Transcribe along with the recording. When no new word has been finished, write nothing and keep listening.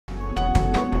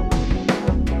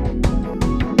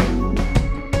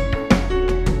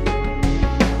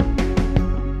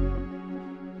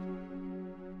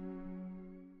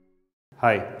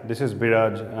Hi, this is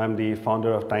Biraj. I'm the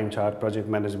founder of Time Chart Project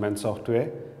Management Software.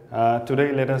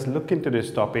 Today, let us look into this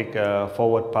topic,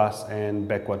 forward pass and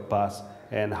backward pass,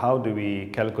 and how do we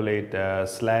calculate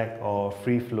slack or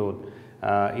free float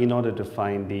in order to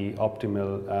find the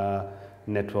optimal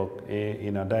network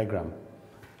in a diagram.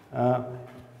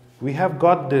 We have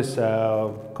got this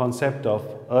concept of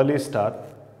early start,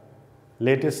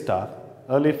 latest start,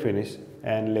 early finish,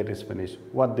 and latest finish.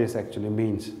 What this actually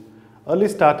means. Early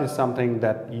start is something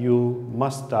that you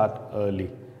must start early,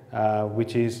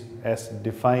 which is as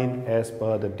defined as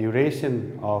per the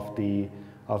duration of the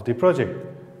project.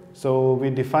 So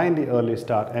we define the early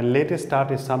start, and latest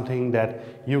start is something that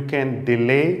you can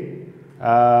delay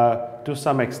to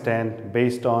some extent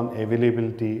based on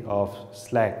availability of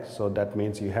slack. So that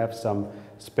means you have some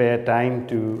spare time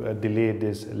to delay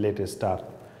this latest start.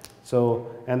 So,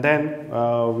 and then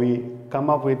we come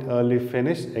up with early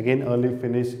finish. Again, early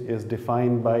finish is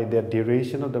defined by the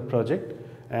duration of the project.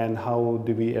 And how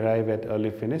do we arrive at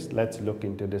early finish? Let's look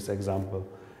into this example.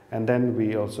 And then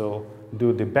we also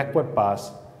do the backward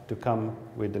pass to come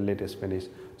with the latest finish.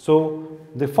 So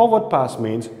the forward pass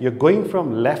means you're going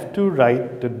from left to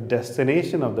right to the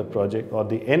destination of the project or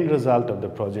the end result of the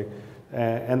project.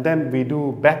 And then we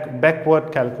do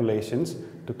backward calculations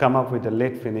to come up with a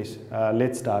late finish,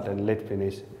 late start and late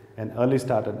finish, and early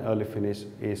start and early finish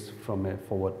is from a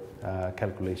forward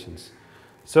calculations.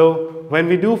 So when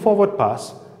we do forward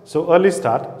pass, so early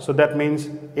start, so that means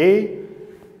A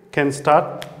can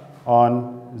start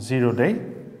on 0 day,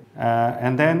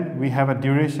 and then we have a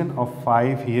duration of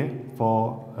 5 here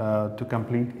for to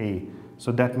complete A.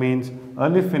 So that means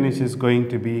early finish is going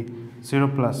to be 0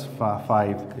 plus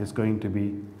 5 is going to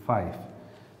be 5.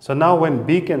 So now when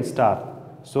B can start,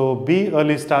 so B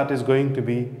early start is going to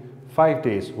be 5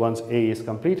 days once A is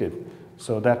completed.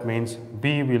 So that means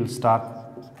B will start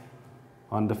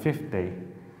on the 5th day.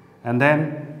 And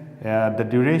then the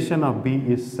duration of B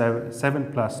is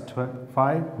 7 plus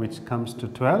 5, which comes to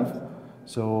 12.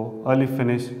 So early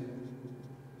finish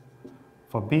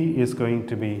for B is going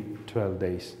to be 12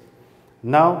 days.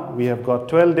 Now we have got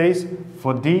 12 days.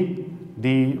 For D,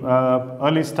 the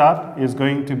early start is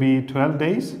going to be 12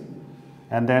 days,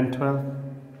 and then 12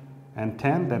 and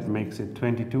 10, that makes it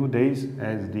 22 days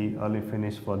as the early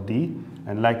finish for D,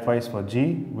 and likewise for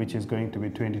G, which is going to be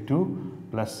 22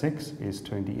 plus 6 is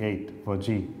 28 for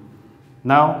G.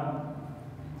 Now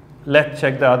let's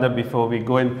check the other before we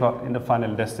go in the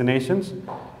final destinations.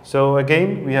 So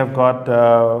again, we have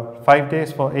got 5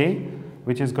 days for A,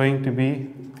 which is going to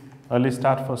be early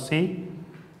start for C,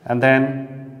 and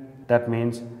then that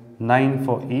means 9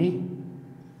 for E,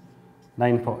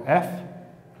 9 for F,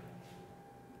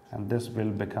 and this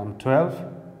will become 12.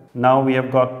 Now we have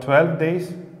got 12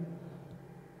 days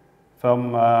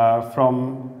from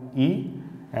E,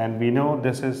 and we know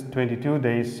this is 22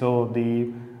 days, so the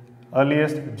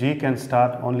earliest G can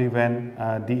start only when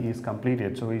D is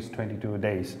completed, so it's 22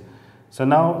 days. So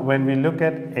now when we look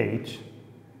at H,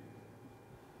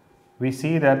 we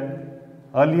see that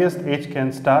earliest H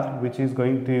can start, which is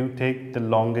going to take the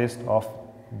longest of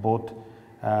both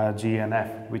G and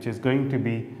F, which is going to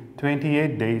be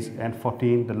 28 days and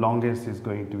 14, the longest is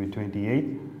going to be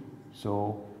 28.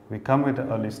 So we come with the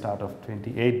early start of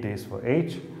 28 days for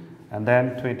H, and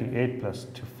then 28 plus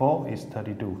 4 is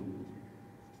 32.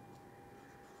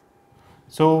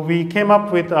 So we came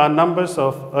up with our numbers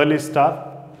of early start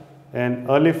and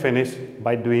early finish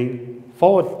by doing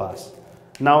forward pass.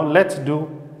 Now let's do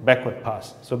backward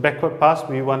pass. So backward pass,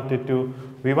 we want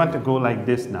to go like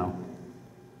this now,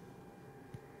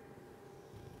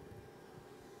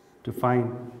 to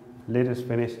find latest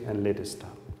finish and latest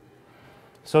start.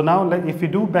 So now if we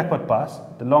do backward pass,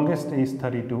 the longest is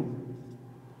 32.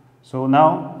 So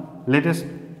now latest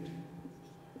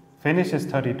finish is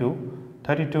 32.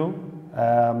 32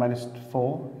 minus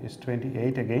 4 is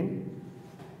 28 again,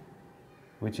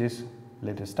 which is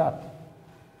latest start.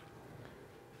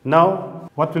 Now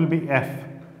what will be F?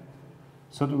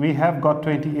 So we have got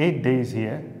 28 days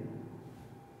here.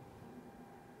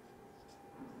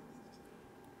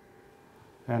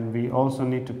 And we also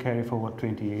need to carry forward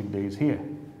 28 days here.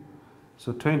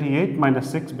 So 28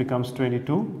 minus 6 becomes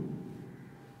 22.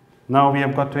 Now we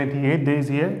have got 28 days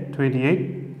here.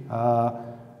 28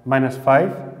 minus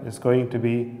 5 is going to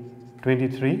be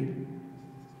 23,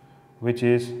 which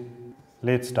is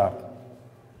late start.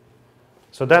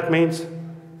 So that means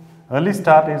early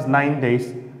start is 9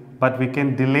 days, but we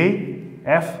can delay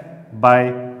F by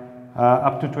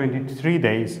up to 23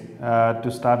 days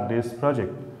to start this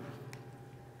project.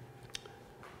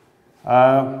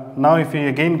 Now if we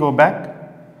again go back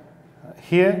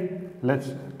here,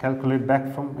 let's calculate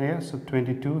back from here. So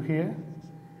 22 here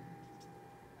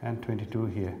and 22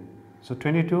 here. So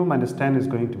 22 minus 10 is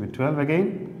going to be 12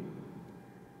 again,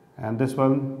 and this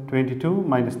one 22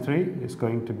 minus 3 is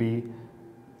going to be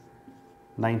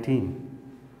 19.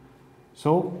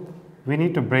 So we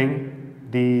need to bring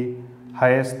the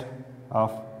highest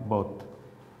of both.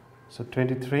 So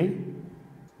 23,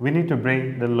 we need to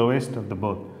bring the lowest of the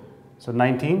both. So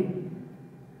 19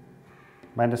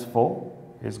 minus 4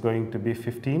 is going to be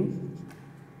 15.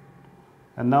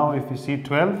 And now if you see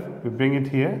 12, we bring it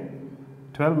here.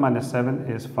 12 minus 7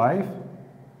 is 5.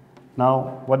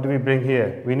 Now what do we bring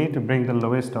here? We need to bring the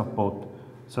lowest of both.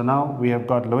 So now we have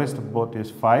got lowest of both is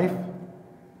 5,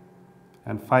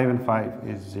 and 5 and 5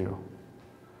 is 0.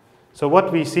 So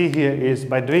what we see here is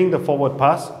by doing the forward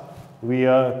pass, we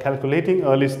are calculating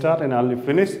early start and early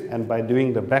finish, and by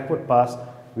doing the backward pass,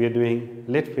 we are doing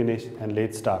late finish and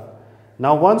late start.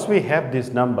 Now once we have this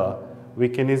number, we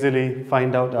can easily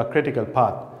find out our critical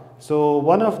path. So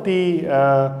one of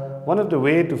the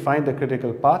way to find the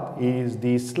critical path is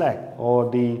the slack or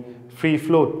the free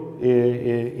float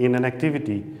in an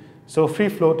activity. So free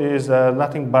float is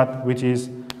nothing but which is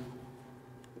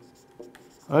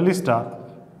early start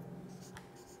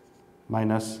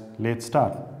minus late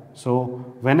start. So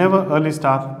whenever early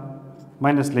start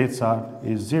minus late start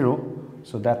is 0,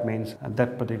 so that means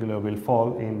that particular will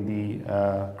fall in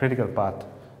the critical path.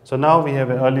 So now we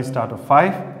have an early start of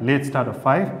 5, late start of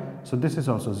 5, so this is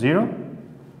also 0.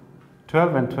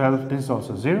 12 and 12, this is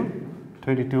also 0.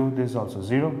 22, this is also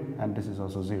 0, and this is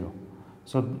also 0.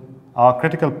 So our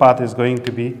critical path is going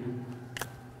to be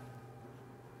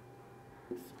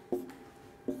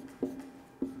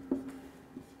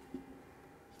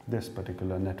this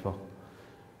particular network.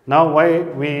 Now why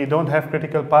we don't have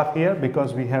critical path here?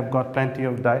 Because we have got plenty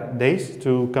of days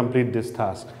to complete this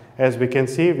task. As we can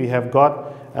see, we have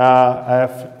got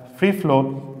a free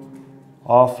float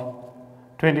of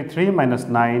 23 minus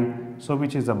 9, so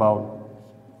which is about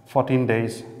 14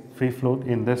 days free float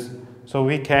in this. So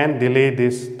we can delay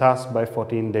this task by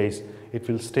 14 days. It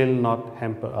will still not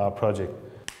hamper our project.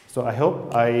 So I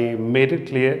hope I made it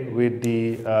clear with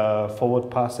the forward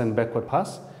pass and backward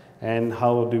pass, and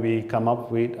how do we come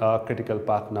up with a critical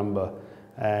path number.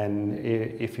 And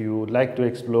if you would like to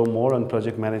explore more on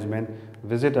project management,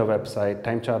 visit our website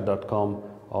timechart.com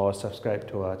or subscribe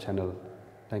to our channel.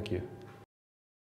 Thank you.